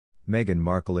Meghan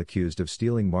Markle accused of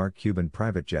stealing Mark Cuban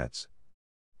private jets.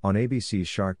 On ABC's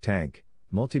Shark Tank,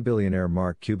 multi-billionaire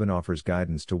Mark Cuban offers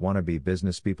guidance to wannabe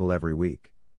businesspeople every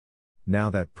week. Now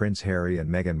that Prince Harry and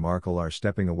Meghan Markle are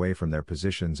stepping away from their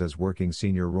positions as working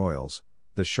senior royals,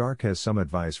 the Shark has some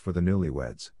advice for the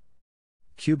newlyweds.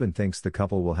 Cuban thinks the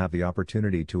couple will have the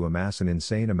opportunity to amass an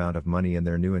insane amount of money in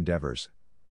their new endeavors.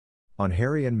 On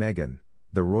Harry and Meghan,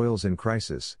 the royals in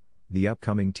crisis, the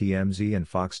upcoming TMZ and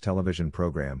Fox television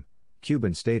program,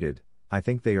 Cuban stated, "I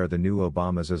think they are the new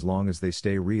Obamas as long as they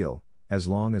stay real, as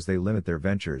long as they limit their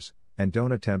ventures, and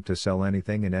don't attempt to sell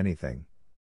anything and anything.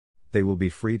 They will be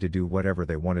free to do whatever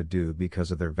they want to do because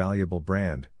of their valuable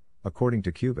brand," according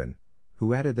to Cuban,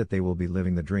 who added that they will be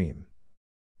living the dream.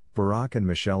 Barack and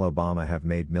Michelle Obama have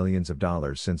made millions of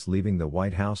dollars since leaving the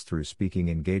White House through speaking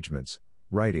engagements,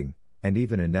 writing, and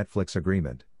even a Netflix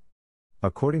agreement.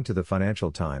 According to the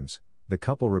Financial Times, the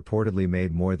couple reportedly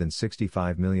made more than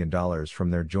 $65 million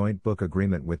from their joint book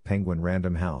agreement with Penguin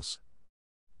Random House.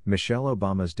 Michelle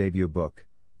Obama's debut book,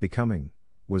 Becoming,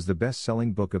 was the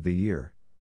best-selling book of the year.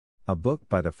 A book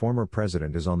by the former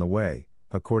president is on the way.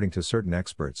 According to certain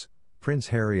experts, Prince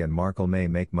Harry and Markle may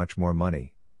make much more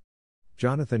money.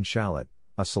 Jonathan Shalit,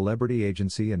 a celebrity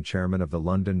agency and chairman of the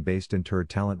London-based Interred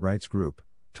Talent Rights Group,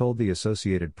 told the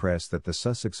Associated Press that the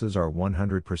Sussexes are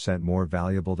 100% more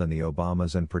valuable than the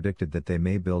Obamas and predicted that they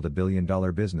may build $1 billion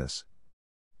business.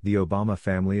 The Obama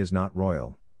family is not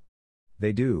royal.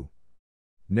 They do.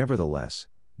 Nevertheless,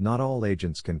 not all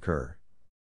agents concur.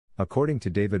 According to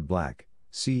David Black,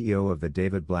 CEO of the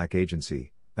David Black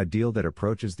Agency, a deal that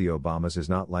approaches the Obamas is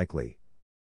not likely.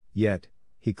 Yet,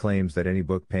 he claims that any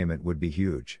book payment would be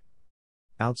huge.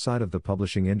 Outside of the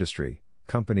publishing industry,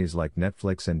 companies like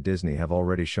Netflix and Disney have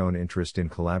already shown interest in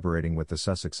collaborating with the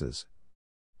Sussexes.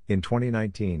 In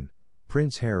 2019,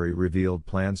 Prince Harry revealed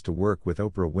plans to work with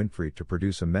Oprah Winfrey to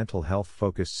produce a mental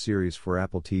health-focused series for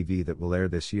Apple TV that will air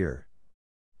this year.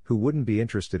 Who wouldn't be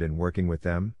interested in working with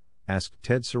them? Asked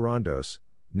Ted Sarandos,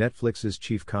 Netflix's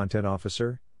chief content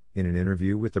officer, in an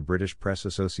interview with the British Press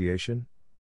Association.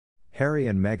 Harry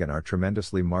and Meghan are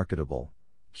tremendously marketable,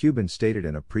 Cuban stated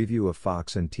in a preview of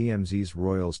Fox and TMZ's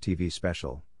Royals TV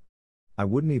special. "I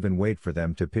wouldn't even wait for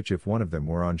them to pitch if one of them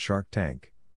were on Shark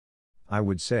Tank. I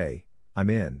would say, I'm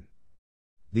in.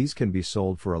 These can be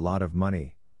sold for a lot of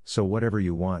money, so whatever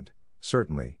you want,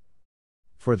 certainly.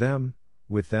 For them,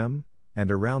 with them, and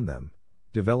around them,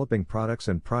 developing products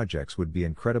and projects would be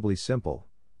incredibly simple,"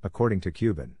 according to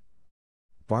Cuban.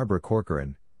 Barbara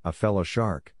Corcoran, a fellow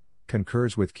Shark,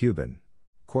 concurs with Cuban.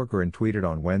 Corcoran tweeted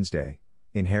on Wednesday,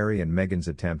 "In Harry and Meghan's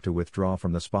attempt to withdraw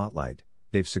from the spotlight,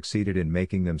 they've succeeded in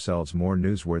making themselves more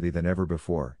newsworthy than ever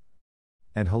before.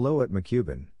 And hello at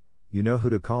McCuban. You know who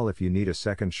to call if you need a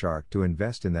second Shark to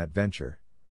invest in that venture."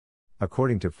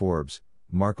 According to Forbes,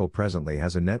 Markle presently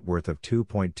has a net worth of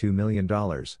 $2.2 million,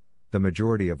 the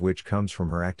majority of which comes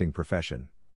from her acting profession.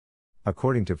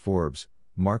 According to Forbes,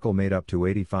 Markle made up to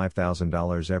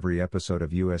 $85,000 every episode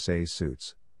of USA's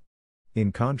Suits.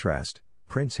 In contrast,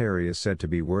 Prince Harry is said to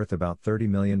be worth about £30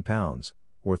 million,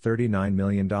 or $39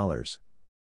 million.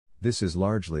 This is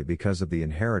largely because of the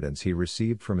inheritance he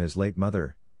received from his late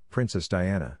mother, Princess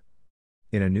Diana.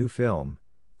 In a new film,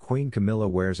 Queen Camilla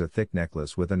wears a thick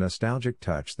necklace with a nostalgic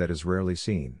touch that is rarely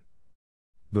seen.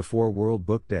 Before World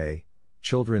Book Day,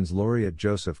 Children's Laureate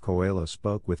Joseph Coelho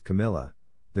spoke with Camilla,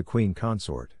 the Queen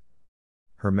Consort.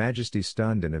 Her Majesty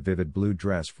stunned in a vivid blue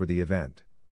dress for the event.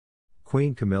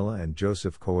 Queen Camilla and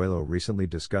Joseph Coelho recently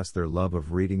discussed their love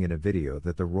of reading in a video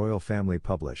that the royal family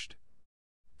published.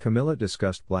 Camilla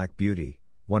discussed Black Beauty,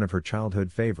 one of her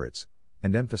childhood favorites,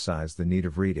 and emphasized the need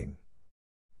of reading.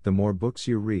 "The more books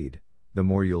you read, the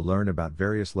more you'll learn about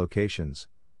various locations,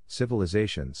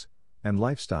 civilizations, and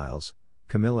lifestyles,"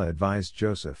 Camilla advised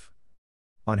Joseph.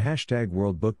 On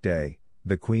 #World Book Day,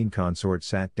 the Queen Consort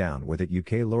sat down with a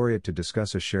UK laureate to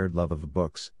discuss a shared love of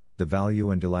books, the value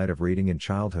and delight of reading in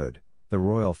childhood, the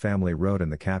royal family wrote in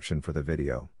the caption for the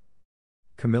video.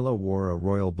 Camilla wore a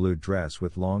royal blue dress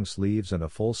with long sleeves and a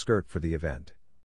full skirt for the event.